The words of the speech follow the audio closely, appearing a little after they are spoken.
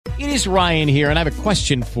It is Ryan here, and I have a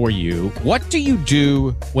question for you. What do you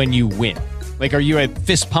do when you win? Like, are you a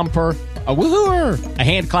fist pumper, a woohooer, a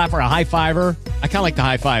hand clapper, a high fiver? I kind of like the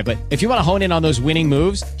high five, but if you want to hone in on those winning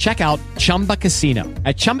moves, check out Chumba Casino.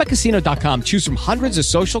 At ChumbaCasino.com, choose from hundreds of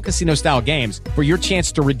social casino-style games for your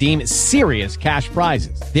chance to redeem serious cash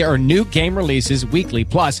prizes. There are new game releases weekly,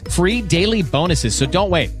 plus free daily bonuses. So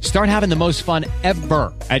don't wait. Start having the most fun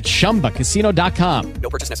ever at ChumbaCasino.com.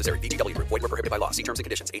 No purchase necessary. VGW Group. Void where prohibited by law. See terms and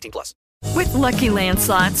conditions. 18+. With Lucky Land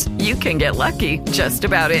Slots, you can get lucky just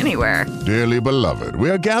about anywhere. Dearly beloved,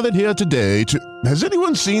 we are gathered here today to... Has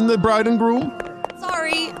anyone seen the bride and groom?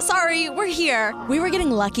 Sorry, we're here. We were getting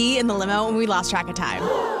lucky in the limo and we lost track of time.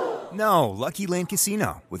 No, Lucky Land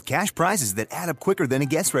Casino, with cash prizes that add up quicker than a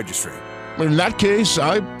guest registry. In that case,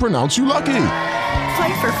 I pronounce you lucky.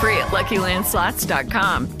 Play for free at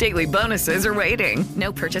LuckyLandSlots.com. Daily bonuses are waiting.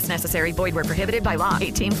 No purchase necessary. Void where prohibited by law.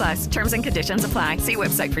 18+. Terms and conditions apply. See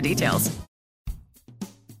website for details.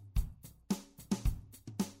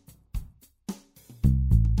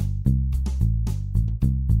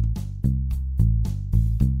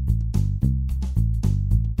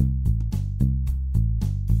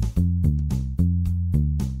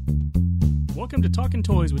 Welcome to Talking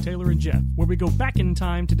Toys with Taylor and Jeff, where we go back in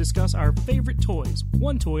time to discuss our favorite toys,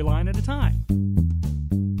 one toy line at a time.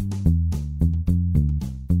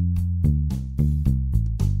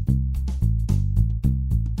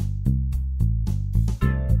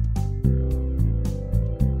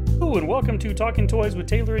 Hello and welcome to Talking Toys with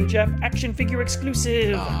Taylor and Jeff, action figure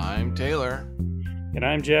exclusive. I'm Taylor. And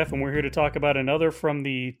I'm Jeff, and we're here to talk about another from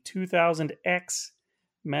the 2000X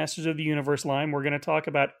Masters of the Universe line. We're going to talk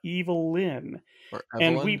about Evil Lyn. Or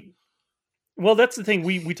Evelyn. And well, that's the thing.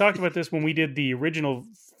 We talked about this when we did the original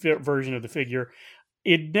version of the figure.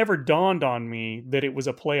 It never dawned on me that it was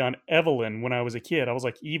a play on Evelyn when I was a kid. I was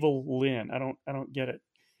like, Evil Lyn. I don't get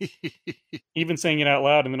it. Even saying it out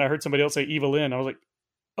loud, and then I heard somebody else say Evil Lyn. I was like,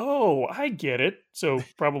 oh, I get it. So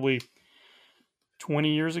probably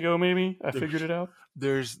 20 years ago, maybe I figured it out.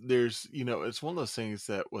 There's it's one of those things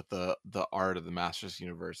that with the art of the Masters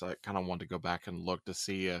universe, I kind of want to go back and look to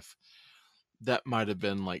see if that might have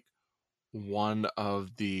been like one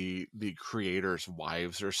of the creators'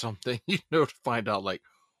 wives or something, to find out like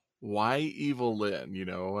why Evil Lyn.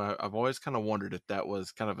 I've always kind of wondered if that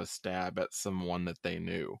was kind of a stab at someone that they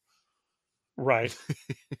knew. Right.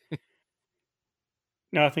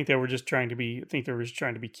 No, I think they were just trying to be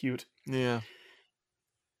cute. Yeah.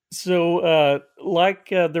 So, like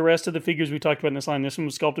the rest of the figures we talked about in this line, this one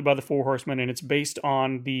was sculpted by the Four Horsemen, and it's based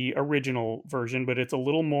on the original version, but it's a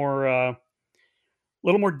little more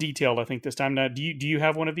detailed, I think, this time. Now, do you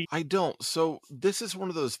have one of these? I don't. So this is one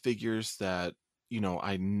of those figures that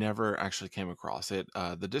I never actually came across it.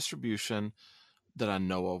 The distribution that I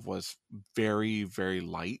know of was very, very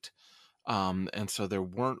light. And so there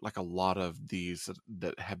weren't like a lot of these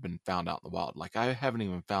that have been found out in the wild. Like I haven't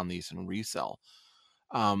even found these in resale.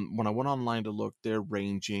 When I went online to look, they're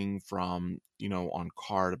ranging from, on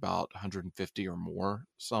card about 150 or more.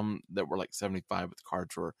 Some that were like 75, but the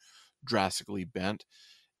cards were drastically bent.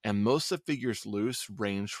 And most of the figures loose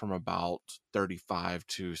range from about $35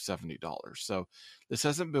 to $70. So this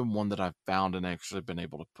hasn't been one that I've found and actually been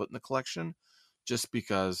able to put in the collection, just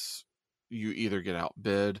because you either get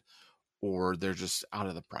outbid or they're just out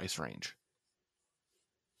of the price range.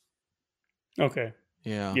 Okay.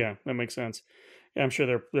 Yeah. Yeah, that makes sense. Yeah, I'm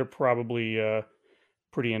sure they're probably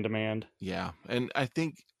pretty in demand. Yeah, and I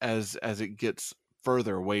think as it gets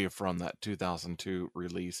further away from that 2002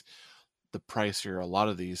 release, the pricier a lot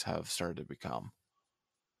of these have started to become.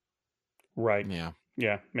 Right.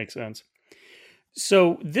 Yeah, makes sense.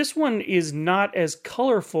 So this one is not as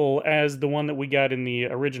colorful as the one that we got in the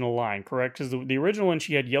original line, correct? Because the original one,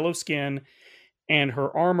 she had yellow skin, and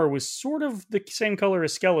her armor was sort of the same color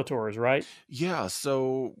as Skeletor's, right? Yeah,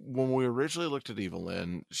 so when we originally looked at Evil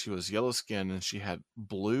Lyn, she was yellow skin and she had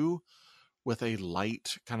blue with a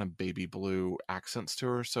light kind of baby blue accents to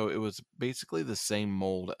her. So it was basically the same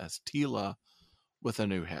mold as Teela with a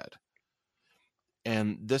new head.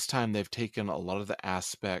 And this time they've taken a lot of the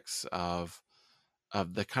aspects of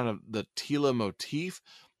the kind of the Teela motif,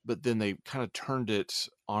 but then they kind of turned it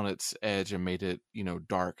on its edge and made it,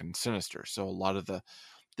 dark and sinister. So a lot of the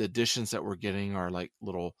additions that we're getting are like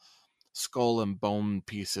little skull and bone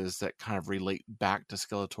pieces that kind of relate back to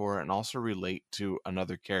Skeletor and also relate to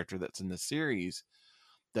another character that's in the series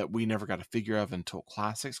that we never got a figure of until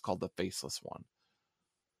Classics, called the Faceless One,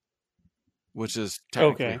 which is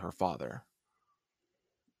technically her father.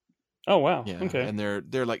 Oh wow! Yeah, okay. And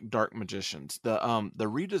they're like dark magicians. The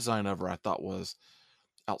redesign of her I thought was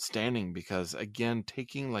outstanding, because again,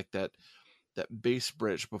 taking like that that base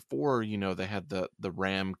bridge before, they had the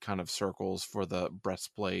ram kind of circles for the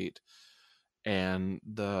breastplate and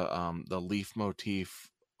the leaf motif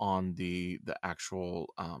on the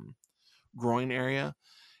actual groin area.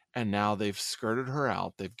 And now they've skirted her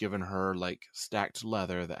out. They've given her like stacked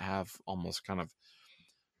leather that have almost kind of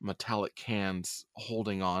metallic hands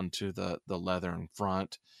holding on to the leather in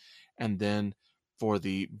front. And then for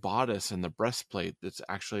the bodice and the breastplate, that's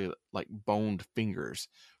actually like boned fingers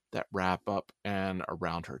that wrap up and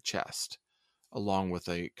around her chest, along with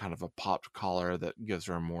a kind of a popped collar that gives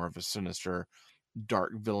her more of a sinister,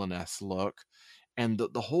 dark villainess look. And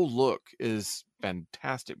the whole look is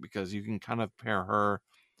fantastic because you can kind of pair her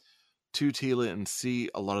to Teela and see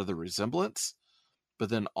a lot of the resemblance, but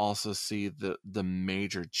then also see the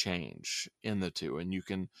major change in the two. And you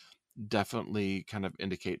can definitely kind of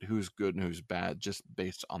indicate who's good and who's bad just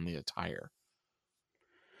based on the attire.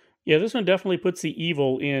 Yeah, this one definitely puts the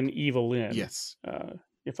evil in Evelyn. Yes.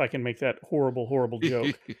 If I can make that horrible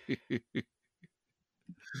joke.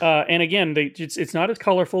 And again, it's not as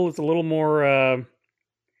colorful. It's a little more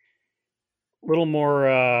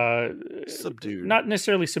subdued. Not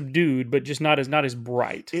necessarily subdued, but just not as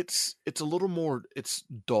bright. It's a little more, it's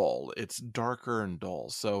dull. It's darker and dull.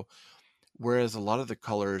 So whereas a lot of the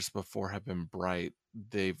colors before have been bright,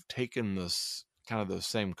 they've taken this kind of those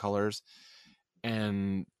same colors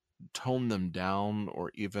and toned them down,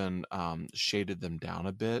 or even shaded them down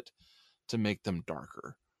a bit to make them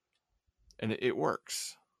darker. And it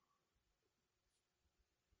works.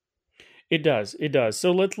 It does.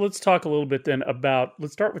 So let's talk a little bit then about,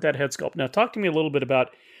 let's start with that head sculpt. Now talk to me a little bit about,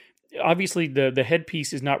 obviously the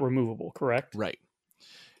headpiece is not removable, correct? Right.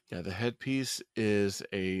 Yeah, the headpiece is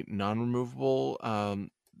a non-removable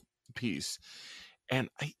piece. And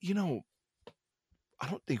I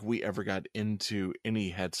don't think we ever got into any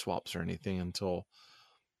head swaps or anything until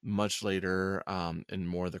much later in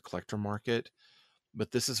more of the collector market.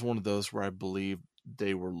 But this is one of those where I believe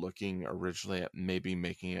they were looking originally at maybe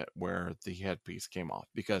making it where the headpiece came off,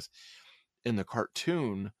 because in the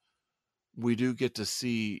cartoon we do get to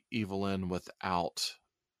see Evelyn without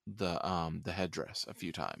the headdress a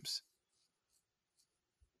few times.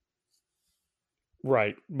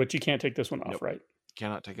 Right, but you can't take this one off, Nope. Right?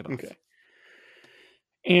 Cannot take it off. Okay.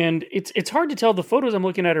 And it's hard to tell. The photos I'm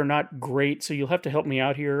looking at are not great, so you'll have to help me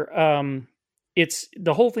out here. It's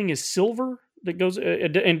the whole thing is silver that goes,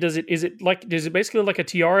 and is it basically like a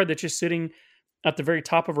tiara that's just sitting at the very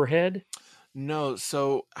top of her head? No.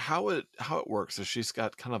 So how it works is she's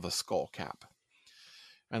got kind of a skull cap,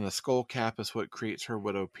 and the skull cap is what creates her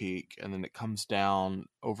widow peak, and then it comes down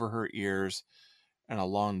over her ears and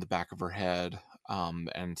along the back of her head.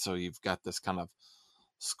 And so you've got this kind of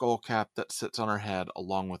skull cap that sits on her head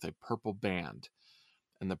along with a purple band,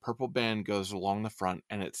 and the purple band goes along the front,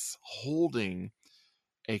 and it's holding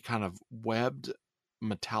a kind of webbed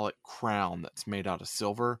metallic crown that's made out of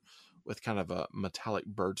silver with kind of a metallic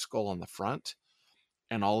bird skull on the front,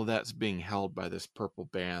 and all of that's being held by this purple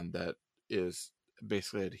band that is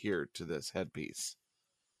basically adhered to this headpiece.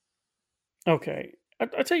 Okay,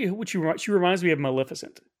 I'll tell you what she reminds me of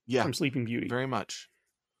Maleficent. Yeah, from Sleeping Beauty. Very much.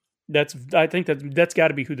 I think that's got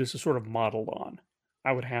to be who this is sort of modeled on.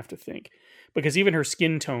 I would have to think, because even her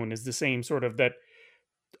skin tone is the same sort of that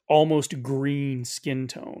almost green skin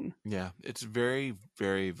tone. Yeah, it's very,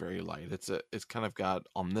 very, very light. It's kind of got,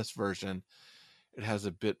 on this version, it has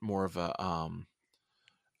a bit more of a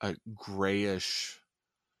grayish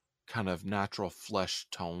kind of natural flesh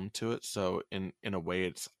tone to it. So in a way,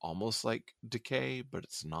 it's almost like decay, but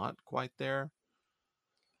it's not quite there.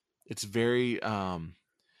 It's very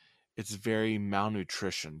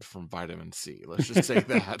malnutritioned from vitamin C. Let's just say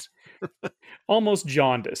that. Almost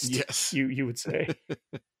jaundiced. Yes, you would say.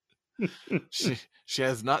 she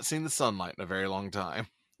has not seen the sunlight in a very long time.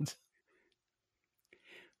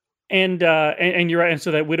 And you're right. And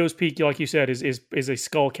so that widow's peak, like you said, is a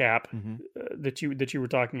skull cap that you were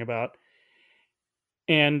talking about.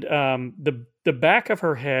 And the back of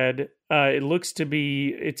her head, it looks to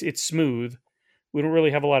be it's smooth. We don't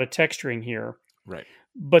really have a lot of texturing here. Right.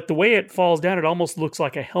 But the way it falls down, it almost looks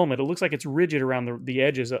like a helmet. It looks like it's rigid around the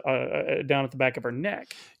edges down at the back of her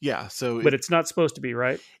neck. Yeah. So, but it's not supposed to be,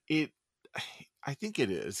 right? I think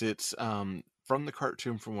it is. It's from the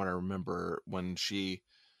cartoon, from what I remember, when she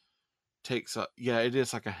takes it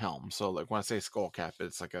is like a helm. So like when I say skull cap,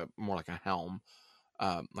 it's like more like a helm,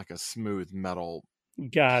 like a smooth metal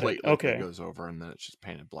plate that goes over, and then it's just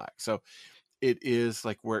painted black. So it is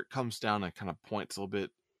like where it comes down and kind of points a little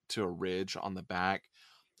bit to a ridge on the back.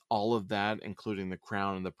 All of that, including the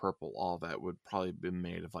crown and the purple, all that would probably be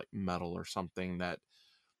made of like metal or something that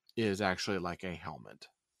is actually like a helmet.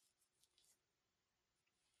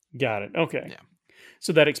 Got it. Okay. Yeah.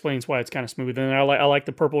 So that explains why it's kind of smooth. And I like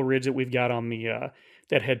the purple ridge that we've got on the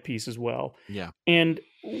that headpiece as well. Yeah. And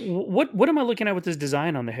what am I looking at with this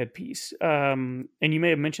design on the headpiece? And you may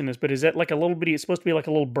have mentioned this, but is that like a little bitty? It's supposed to be like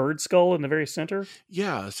a little bird skull in the very center.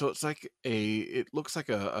 Yeah, so it's like it looks like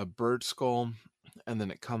a bird skull, and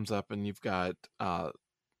then it comes up, and you've got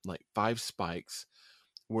like 5 spikes,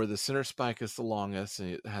 where the center spike is the longest, and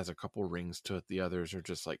it has a couple rings to it. The others are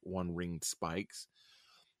just like one ringed spikes,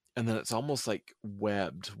 and then it's almost like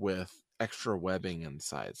webbed with extra webbing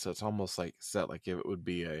inside. So it's almost like set like if it would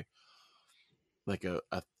be a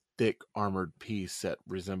thick armored piece that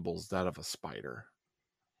resembles that of a spider.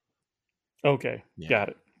 Okay, Yeah. got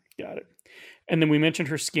it. And then we mentioned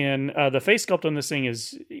her skin. The face sculpt on this thing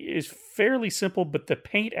is fairly simple, but the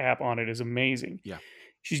paint app on it is amazing. Yeah.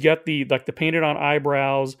 She's got the painted on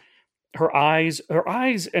eyebrows. Her eyes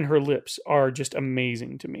and her lips are just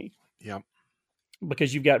amazing to me. Yep.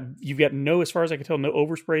 Because you've got no, as far as I can tell, no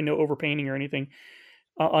overspray, no overpainting or anything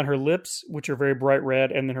on her lips, which are very bright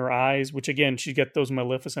red, and then her eyes, which again, she's got those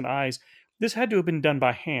Maleficent eyes. This had to have been done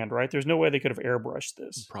by hand, right? There's no way they could have airbrushed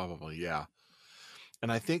this. Probably, yeah.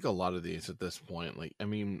 And I think a lot of these at this point, like, I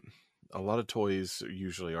mean, a lot of toys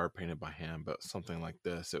usually are painted by hand, but something like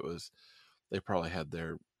this, they probably had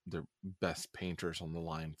their best painters on the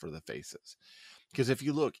line for the faces. Because if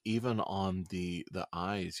you look, even on the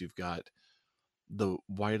eyes, you've got the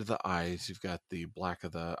white of the eyes, you've got the black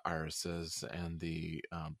of the irises and the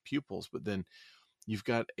pupils, but then you've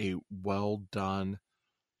got a well done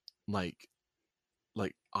like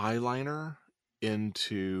eyeliner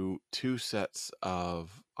into 2 sets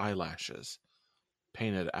of eyelashes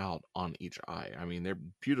painted out on each eye. I mean, they're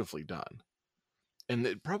beautifully done. And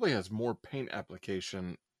it probably has more paint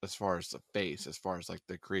application as far as the face, as far as like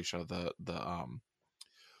the creation of the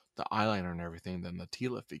eyeliner and everything than the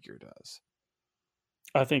Tila figure does.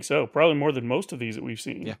 I think so. Probably more than most of these that we've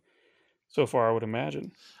seen. Yeah. So far, I would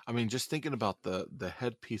imagine. I mean, just thinking about the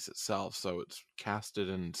headpiece itself, so it's casted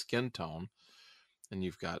in skin tone, and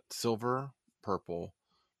you've got silver, purple,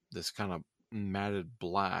 this kind of matted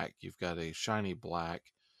black, you've got a shiny black,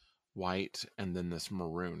 white, and then this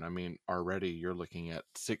maroon. I mean, already you're looking at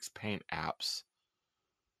 6 paint apps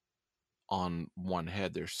on one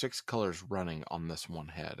head. There's 6 colors running on this one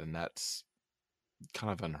head, and that's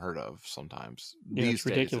kind of unheard of sometimes. Yeah, These it's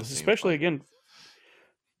days, ridiculous, it seems especially like. again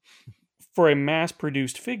for a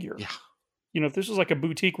mass-produced figure. Yeah. You know, if this was like a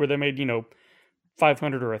boutique where they made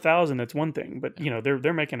 500 or 1,000, that's one thing. But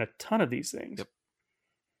they're making a ton of these things. Yep.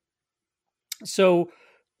 So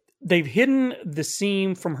they've hidden the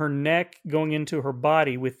seam from her neck going into her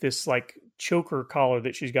body with this like choker collar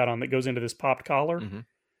that she's got on that goes into this popped collar,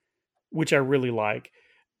 which I really like.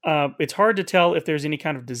 It's hard to tell if there's any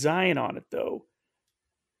kind of design on it though.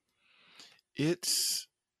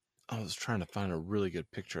 I was trying to find a really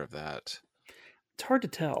good picture of that. It's hard to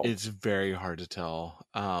tell. It's very hard to tell.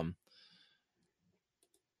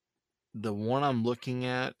 The one I'm looking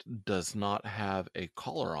at does not have a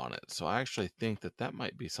collar on it. So I actually think that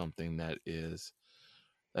might be something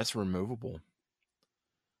that's removable.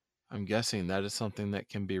 I'm guessing that is something that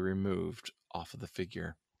can be removed off of the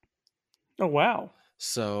figure. Oh, wow.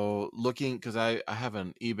 So looking, because I have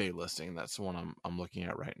an eBay listing. That's the one I'm looking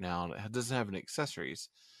at right now. And it doesn't have any accessories,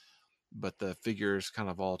 but the figure is kind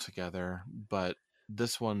of all together. But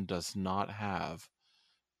this one does not have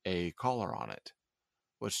a collar on it,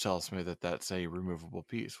 which tells me that that's a removable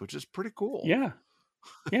piece, which is pretty cool. Yeah.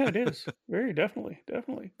 Yeah, it is. Very definitely.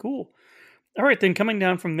 Definitely. Cool. All right, then coming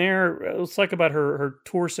down from there, let's talk about her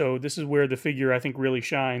torso. This is where the figure, I think, really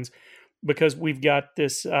shines because we've got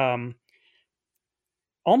this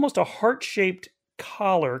almost a heart-shaped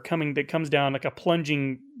collar that comes down like a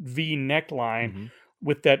plunging V neckline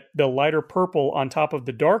with the lighter purple on top of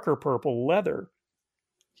the darker purple leather.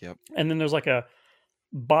 Yep. And then there's like a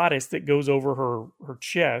bodice that goes over her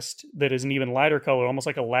chest that is an even lighter color, almost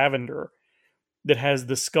like a lavender, that has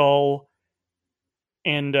the skull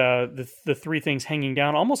and the 3 things hanging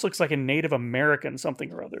down. Almost looks like a Native American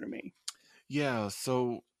something or other to me. Yeah,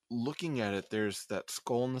 so looking at it, there's that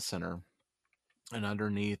skull in the center, and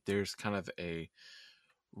underneath there's kind of a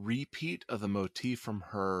repeat of the motif from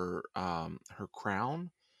her crown,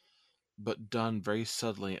 but done very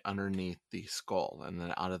subtly underneath the skull. And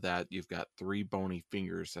then out of that, you've got 3 bony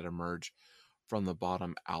fingers that emerge from the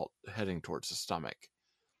bottom out, heading towards the stomach.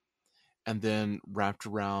 And then wrapped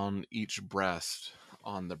around each breast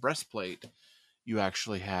on the breastplate, you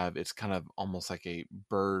actually have, it's kind of almost like a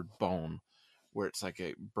bird bone, where it's like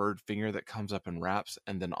a bird finger that comes up and wraps,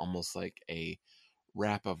 and then almost like a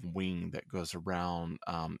wrap of wing that goes around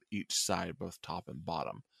each side, both top and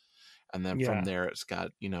bottom. and then from Yeah. there it's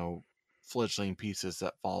got, fledgling pieces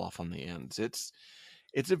that fall off on the ends. It's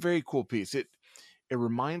a very cool piece. It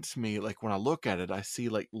reminds me, like, when I look at it, I see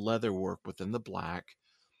like leather work within the black.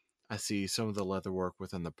 I see some of the leather work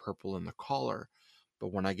within the purple and the collar.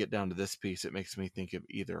 But when I get down to this piece, it makes me think of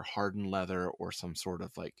either hardened leather or some sort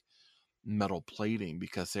of like metal plating,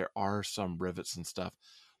 because there are some rivets and stuff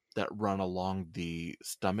that run along the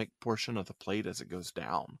stomach portion of the plate as it goes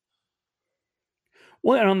down.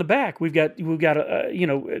 Well, and on the back we've got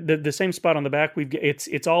the same spot on the back.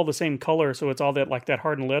 It's all the same color, so it's all that like that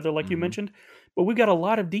hardened leather, like you mentioned. But we've got a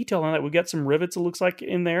lot of detail on that. We've got some rivets, it looks like,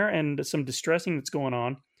 in there, and some distressing that's going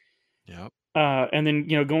on. Yep. And then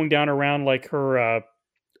going down around like her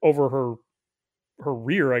over her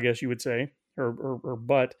rear, I guess you would say, her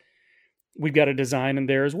butt. We've got a design in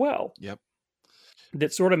there as well. Yep.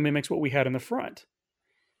 That sort of mimics what we had in the front.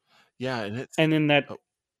 Yeah,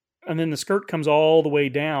 and then the skirt comes all the way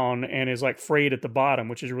down and is like frayed at the bottom,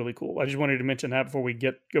 which is really cool. I just wanted to mention that before we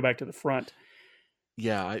go back to the front.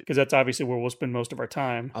 Yeah, because that's obviously where we'll spend most of our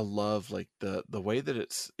time. I love like the way that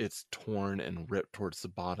it's torn and ripped towards the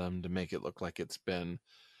bottom to make it look like it's been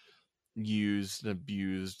used and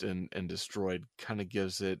abused and destroyed. Kind of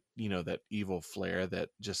gives it, that evil flair that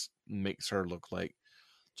just makes her look like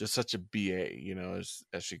just such a BA,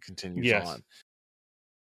 as she continues on.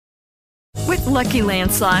 With Lucky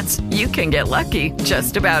Land Slots, you can get lucky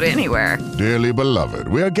just about anywhere. Dearly beloved,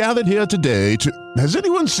 we are gathered here today to... Has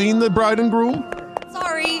anyone seen the bride and groom?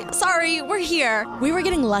 Sorry, we're here. We were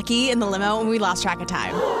getting lucky in the limo and we lost track of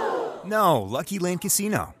time. No, Lucky Land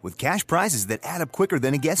Casino, with cash prizes that add up quicker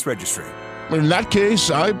than a guest registry. In that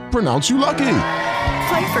case, I pronounce you lucky.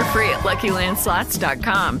 Play for free at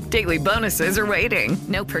LuckyLandSlots.com. Daily bonuses are waiting.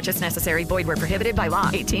 No purchase necessary. Void where prohibited by law.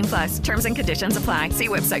 18+. Terms and conditions apply. See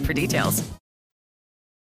website for details.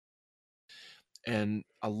 And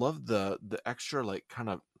I love the extra, like, kind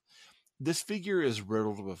of... This figure is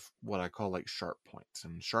riddled with what I call like sharp points,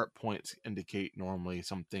 and sharp points indicate normally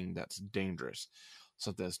something that's dangerous.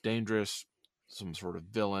 Something that's dangerous, some sort of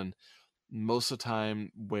villain. Most of the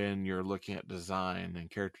time when you're looking at design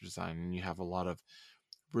and character design, and you have a lot of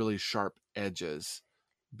really sharp edges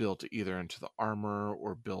built either into the armor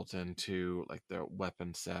or built into like the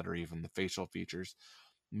weapon set or even the facial features,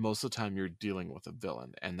 most of the time you're dealing with a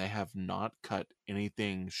villain, and they have not cut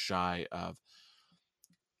anything shy of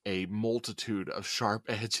a multitude of sharp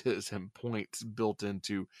edges and points built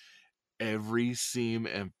into every seam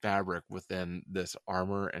and fabric within this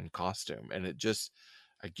armor and costume. And it just,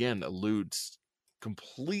 again, alludes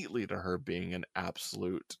completely to her being an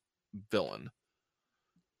absolute villain.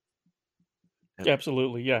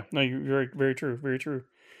 Absolutely. Yeah. No, you're very, very true. Very true.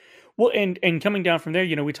 Well, and coming down from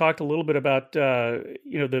there, we talked a little bit about,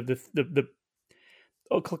 the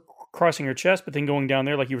crossing her chest, but then going down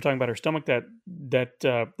there, like you were talking about her stomach, that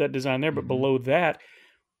design there. But below that,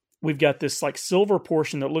 we've got this like silver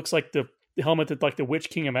portion that looks like the helmet that like the Witch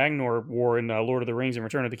King of Agnor wore in Lord of the Rings and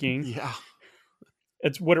Return of the King. Yeah,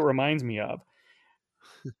 it's what it reminds me of.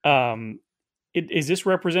 Is this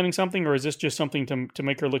representing something, or is this just something to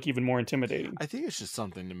make her look even more intimidating? I think it's just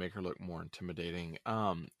something to make her look more intimidating.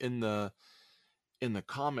 In the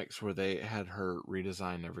comics where they had her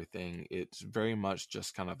redesign everything, it's very much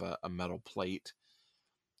just kind of a metal plate,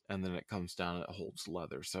 and then it comes down and it holds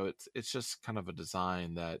leather. So it's just kind of a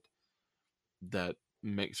design that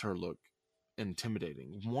makes her look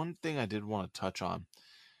intimidating. One thing I did want to touch on,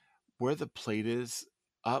 where the plate is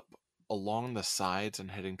up along the sides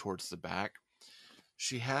and heading towards the back,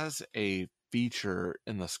 she has a feature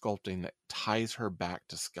in the sculpting that ties her back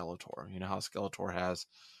to Skeletor. You know how Skeletor has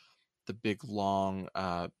the big long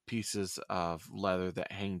pieces of leather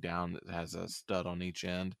that hang down that has a stud on each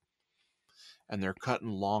end, and they're cut in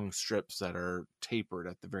long strips that are tapered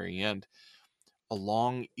at the very end.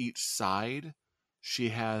 Along each side, she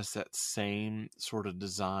has that same sort of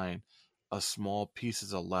design of small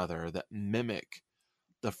pieces of leather that mimic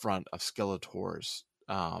the front of Skeletor's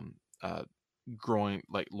growing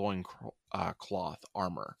like loin cloth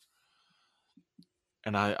armor.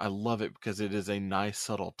 And I love it because it is a nice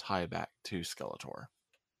subtle tie back to Skeletor.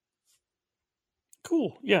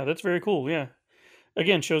 Cool. Yeah, that's very cool. Yeah.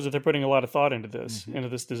 Again, shows that they're putting a lot of thought into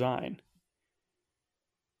this design.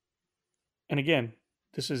 And again,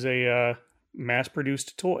 this is a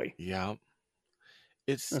mass-produced toy. Yeah.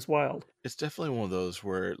 That's wild. It's definitely one of those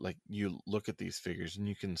where like you look at these figures and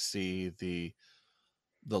you can see the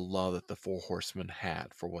love that the Four Horsemen had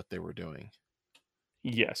for what they were doing.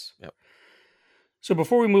 Yes. Yep. So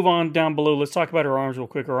before we move on down below, let's talk about her arms real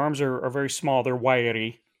quick. Her arms are very small. They're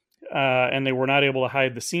wiry. And they were not able to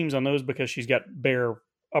hide the seams on those because she's got bare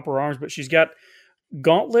upper arms, but she's got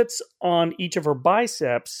gauntlets on each of her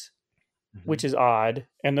biceps, which Mhm. is odd,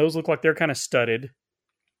 and those look like they're kind of studded.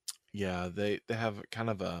 Yeah, they have kind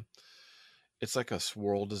of a, it's like a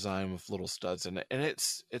swirl design with little studs in it, and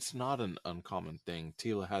it's not an uncommon thing.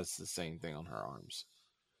 Tila has the same thing on her arms,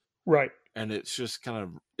 Right. and it's just kind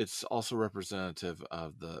of, it's also representative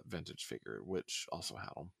of the vintage figure, which also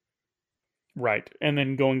had them. Right. And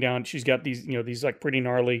then going down, she's got these, these like pretty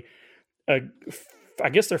gnarly, I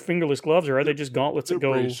guess they're fingerless gloves, or are they just gauntlets that they're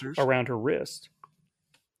go bracers. around her wrist?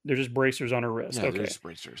 They're just bracers on her wrist. Yeah, Okay. they're just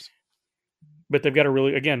bracers. But they've got a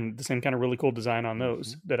really, again, the same kind of really cool design on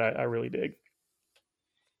those that I really dig.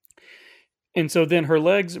 And so then her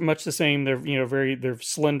legs, much the same. They're, they're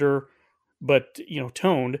slender, but,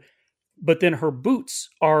 toned. But then her boots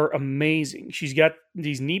are amazing. She's got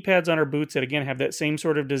these knee pads on her boots that, again, have that same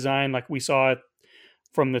sort of design like we saw it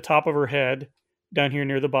from the top of her head down here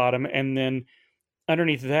near the bottom. And then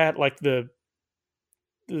underneath that, like the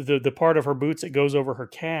part of her boots that goes over her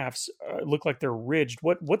calves look like they're ridged.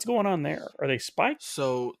 What's going on there? Are they spiked?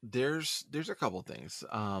 So there's a couple things.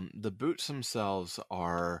 The boots themselves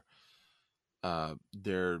are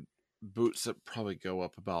they're boots that probably go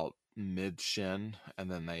up about mid shin, and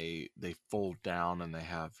then they fold down, and they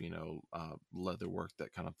have leather work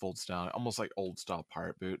that kind of folds down, almost like old style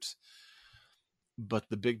pirate boots. But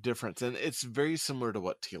the big difference, and it's very similar to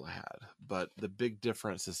what Tila had, but the big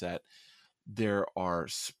difference is that there are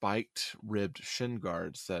spiked ribbed shin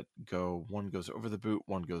guards that one goes over the boot,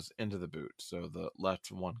 one goes into the boot. So the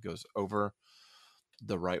left one goes over,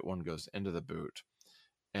 the right one goes into the boot,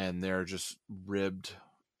 and they're just ribbed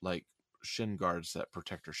like shin guards that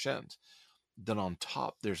protect her shins. Then on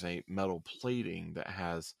top, there's a metal plating that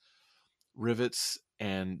has rivets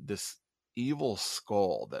and this evil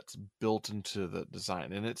skull that's built into the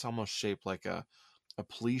design, and it's almost shaped like a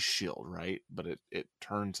police shield, right? But it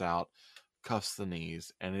turns out cuffs the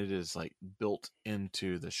knees, and it is like built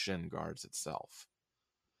into the shin guards itself.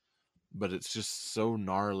 But it's just so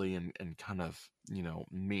gnarly and kind of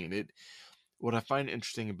mean. What I find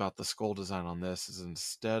interesting about the skull design on this is,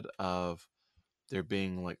 instead of there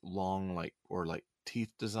being like long or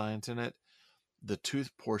teeth designs in it, the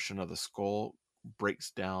tooth portion of the skull breaks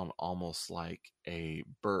down almost like a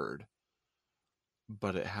bird,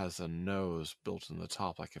 but it has a nose built in the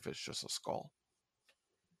top, like if it's just a skull.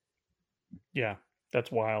 Yeah,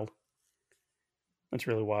 that's wild. That's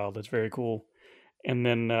really wild. That's very cool. And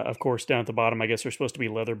then, of course, down at the bottom, I guess they're supposed to be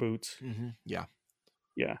leather boots. Mm-hmm. Yeah.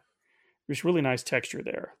 Yeah. There's really nice texture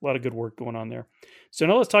there. A lot of good work going on there. So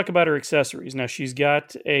now let's talk about her accessories. Now she's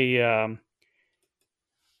got a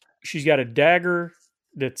dagger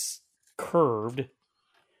that's curved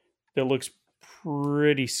that looks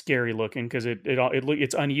pretty scary looking, because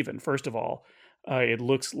it's uneven. First of all, it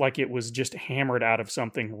looks like it was just hammered out of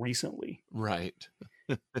something recently. Right.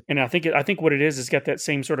 And I think what it is, it's got that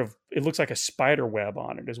same sort of, it looks like a spider web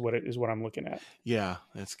on it, is what I'm looking at. Yeah,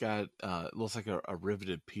 it's got it looks like a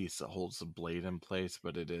riveted piece that holds the blade in place,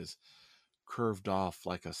 but it is curved off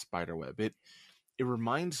like a spider web. It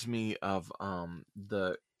reminds me of a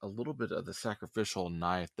little bit of the sacrificial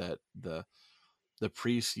knife that the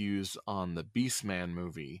priest used on the Beastman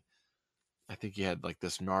movie. I think he had like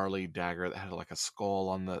this gnarly dagger that had like a skull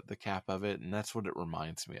on the cap of it, and that's what it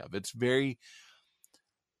reminds me of. It's very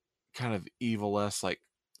kind of evil-esque, like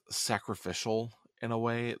sacrificial in a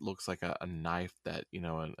way. It looks like a knife that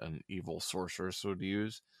an evil sorceress would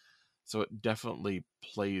use. So it definitely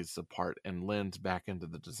plays the part and lends back into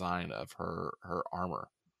the design of her armor.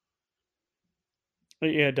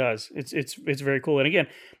 Yeah, it does. It's very cool. And again,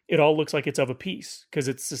 it all looks like it's of a piece, because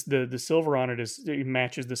it's just the silver on it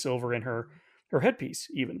matches the silver in her headpiece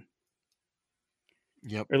even.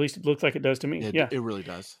 Yep. Or at least it looks like it does to me. Yeah, it really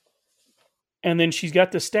does. And then she's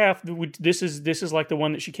got the staff. This is like the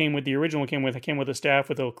one that she came with. The original came with a staff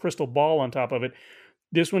with a crystal ball on top of it.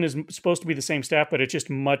 This one is supposed to be the same staff, but it's just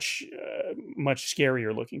much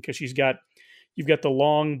scarier looking, because you've got the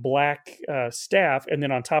long black staff, and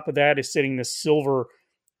then on top of that is sitting this silver,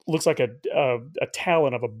 looks like a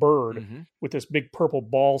talon of a bird with this big purple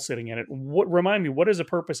ball sitting in it. Remind me, what is the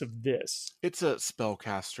purpose of this? It's a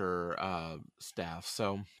spellcaster staff.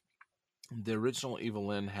 So the original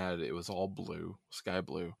Evelyn it was all blue, sky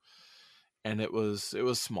blue, and it was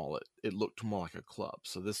small. It looked more like a club.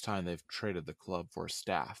 So this time they've traded the club for a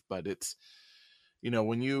staff. But it's,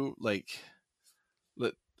 when you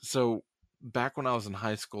so back when I was in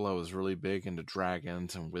high school, I was really big into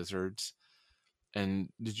dragons and wizards. And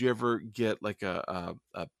did you ever get like a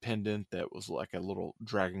pendant that was like a little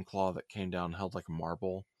dragon claw that came down and held like a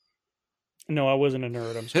marble? No, I wasn't a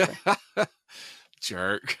nerd. I'm sorry.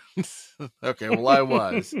 Jerk. Okay, well, I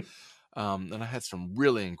was. And I had some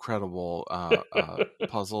really incredible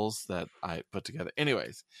puzzles that I put together.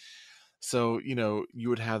 Anyways, so, you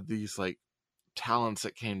would have these like talents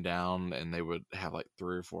that came down, and they would have like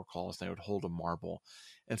 3 or 4 claws, and they would hold a marble.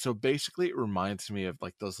 And so basically it reminds me of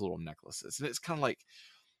like those little necklaces. And it's kind of like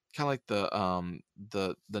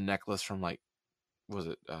the necklace from like, was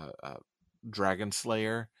it Dragon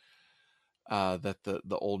Slayer, that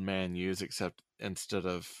the old man used, except instead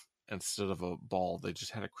of a ball, they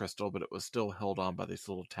just had a crystal, but it was still held on by these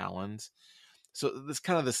little talons. So it's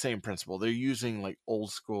kind of the same principle. They're using like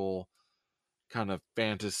old school kind of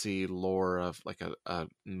fantasy lore of like a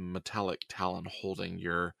metallic talon holding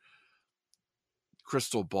your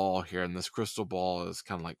crystal ball here, and this crystal ball is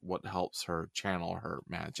kind of like what helps her channel her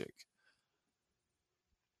magic.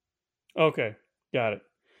 Okay, got it.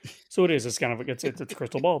 So it is. It's kind of it's a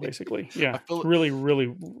crystal ball, basically. Yeah, feel- really,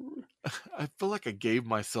 really. I feel like I gave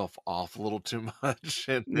myself off a little too much.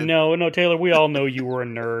 And No, Taylor. We all know you were a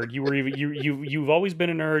nerd. You were even you've always been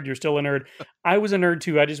a nerd. You're still a nerd. I was a nerd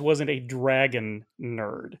too. I just wasn't a dragon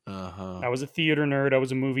nerd. I was a theater nerd. I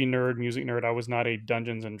was a movie nerd, music nerd. I was not a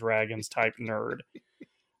Dungeons and Dragons type nerd.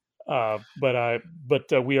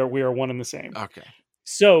 But we are one and the same. Okay.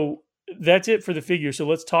 So that's it for the figure. So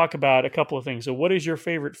let's talk about a couple of things. So what is your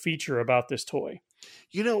favorite feature about this toy?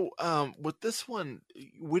 With this one,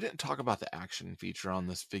 we didn't talk about the action feature on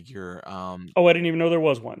this figure. Oh, I didn't even know there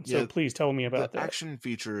was one. So please tell me about that. The action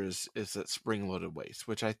feature is that spring-loaded waist,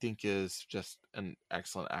 which I think is just an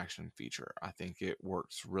excellent action feature. I think it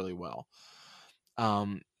works really well.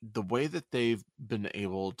 The way that they've been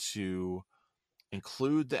able to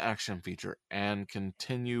include the action feature and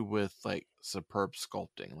continue with like superb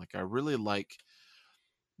sculpting. Like I really like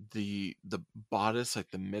the bodice,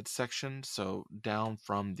 like the midsection, so down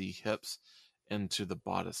from the hips into the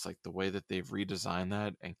bodice, like the way that they've redesigned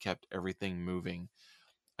that and kept everything moving,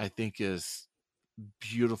 I think is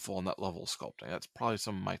beautiful on that level of sculpting. That's probably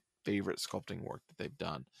some of my favorite sculpting work that they've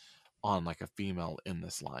done on like a female in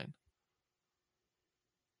this line.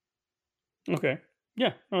 Okay.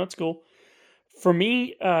 Yeah, that's cool. For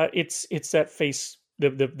me, it's that face,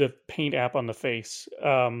 the paint app on the face.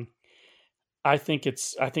 I think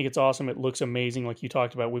it's awesome. It looks amazing, like you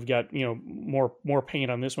talked about. We've got more paint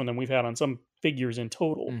on this one than we've had on some figures in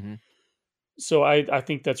total. Mm-hmm. So I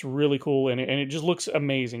think that's really cool, and it just looks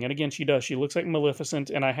amazing. And again, she looks like Maleficent,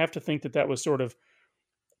 and I have to think that was sort of,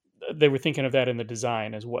 they were thinking of that in the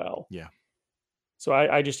design as well. Yeah. So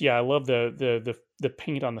I love the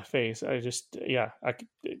paint on the face.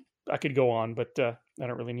 I could go on, but I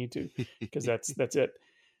don't really need to, because that's it.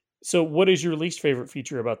 So what is your least favorite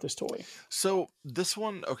feature about this toy? So this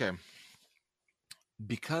one, okay,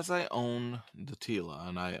 because I own the Tila,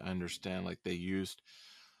 and I understand like they used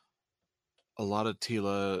a lot of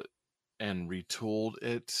Tila and retooled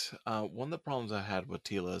it. One of the problems I had with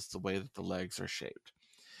Tila is the way that the legs are shaped.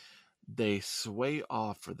 They sway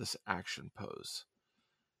off for this action pose,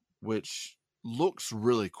 which looks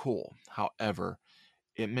really cool. However,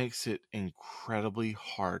 it makes it incredibly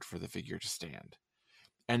hard for the figure to stand.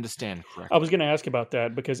 And to stand correctly. I was going to ask about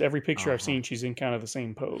that, because every picture I've seen, she's in kind of the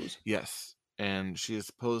same pose. Yes, and she is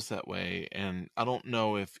posed that way. And I don't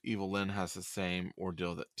know if Evil Lyn has the same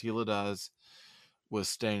ordeal that Tila does with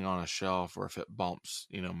staying on a shelf, or if it bumps.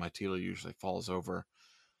 My Tila usually falls over.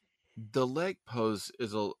 The leg pose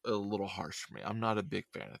is a little harsh for me. I'm not a big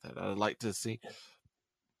fan of that. I'd like to see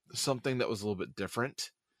something that was a little bit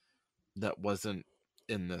different that wasn't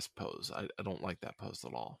in this pose. I don't like that pose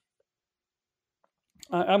at all.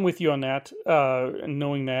 I'm with you on that.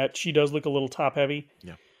 Knowing that she does look a little top heavy,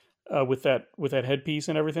 with that headpiece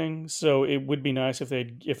and everything. So it would be nice if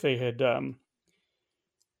they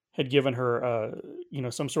had given her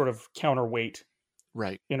some sort of counterweight,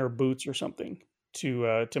 right, in her boots or something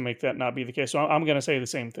to make that not be the case. So I'm going to say the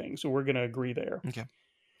same thing. So we're going to agree there. Okay.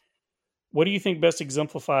 What do you think best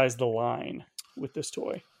exemplifies the line with this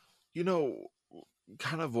toy?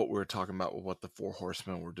 Kind of what we were talking about with what the Four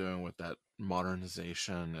Horsemen were doing with that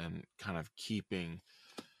modernization and kind of keeping,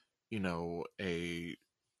 a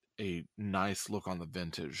nice look on the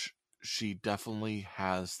vintage. She definitely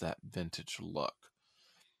has that vintage look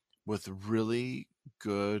with really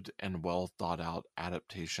good and well thought out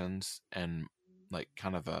adaptations and like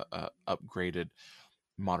kind of a upgraded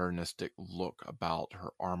modernistic look about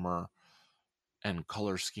her armor and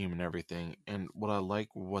color scheme and everything. And what I like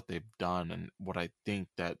what they've done, and what I think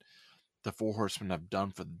that the Four Horsemen have done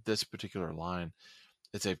for this particular line,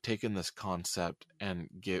 is they've taken this concept and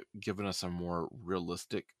given us a more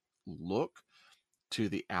realistic look to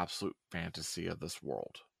the absolute fantasy of this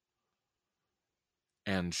world.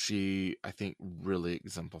 And she, I think, really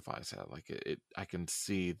exemplifies that. Like I can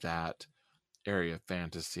see that area of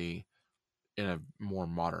fantasy in a more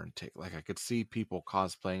modern take. Like I could see people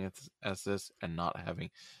cosplaying as this and not having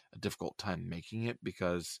a difficult time making it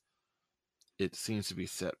because it seems to be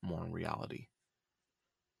set more in reality.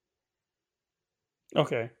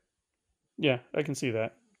 Okay. Yeah, I can see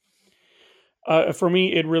that. For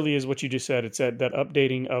me, it really is what you just said. It's that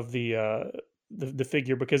updating of the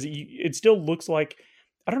figure, because it still looks like,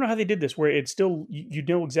 I don't know how they did this, where it's still, you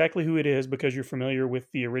know exactly who it is because you're familiar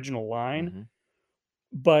with the original line, Mm-hmm.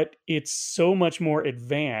 but it's so much more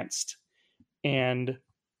advanced and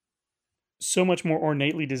so much more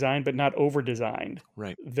ornately designed, but not over designed.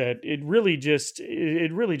 Right. That it really just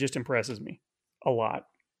impresses me a lot.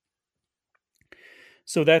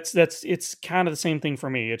 So it's kind of the same thing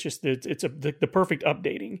for me. It's just the perfect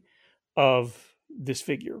updating of this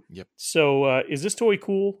figure. Yep. So is this toy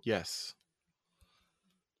cool? Yes.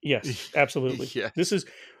 Yes, absolutely. Yes.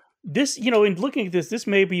 This in looking at this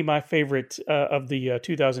may be my favorite of the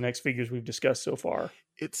 2000X figures we've discussed so far.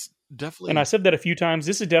 It's definitely, and I said that a few times.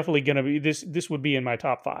 This is definitely going to be this would be in my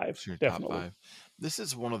top 5. Definitely. Top 5. This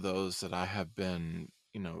is one of those that I have been,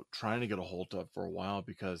 trying to get a hold of for a while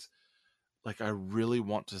because, like, I really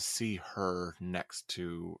want to see her next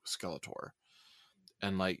to Skeletor,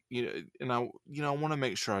 and I want to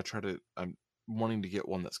make sure I'm wanting to get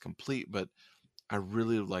one that's complete, but I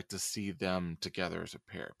really would like to see them together as a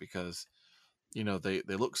pair because, they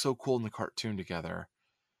look so cool in the cartoon together.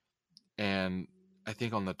 And I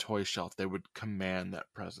think on the toy shelf, they would command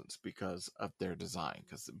that presence because of their design,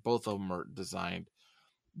 because both of them are designed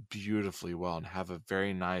beautifully well and have a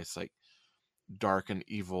very nice, like, dark and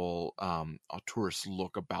evil auteurist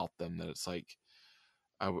look about them that it's like,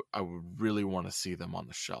 I would really want to see them on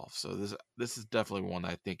the shelf. So this is definitely one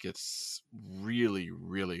I think it's really,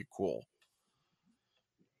 really cool.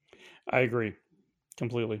 I agree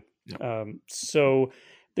completely. Yep. So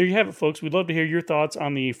there you have it, folks. We'd love to hear your thoughts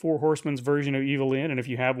on the Four Horsemen's version of Evil Lyn, and if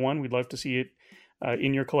you have one, we'd love to see it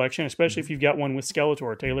in your collection, especially if you've got one with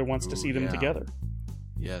Skeletor. Taylor wants to see them together.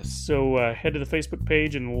 Yes. So head to the Facebook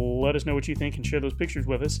page and let us know what you think and share those pictures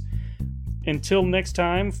with us. Until next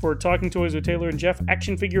time, for Talking Toys with Taylor and Jeff,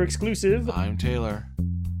 action figure exclusive. I'm Taylor.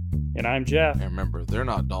 And I'm Jeff. And remember, they're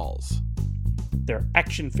not dolls. They're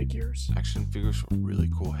action figures. Action figures with really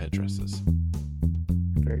cool headdresses.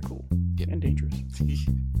 Very cool. Yep. And dangerous.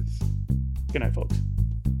 Good night, folks.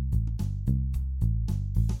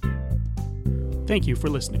 Thank you for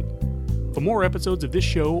listening. For more episodes of this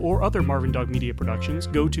show or other Marvin Dog Media productions,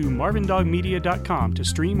 go to marvindogmedia.com to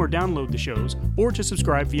stream or download the shows or to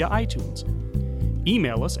subscribe via iTunes.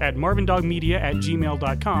 Email us at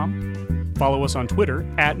marvindogmedia@gmail.com. Follow us on Twitter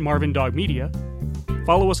 @marvindogmedia.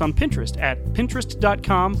 Follow us on Pinterest at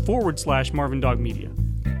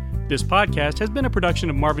pinterest.com/marvindogmedia. This podcast has been a production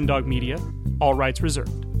of Marvin Dog Media, all rights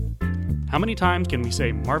reserved. How many times can we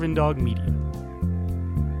say Marvin Dog Media?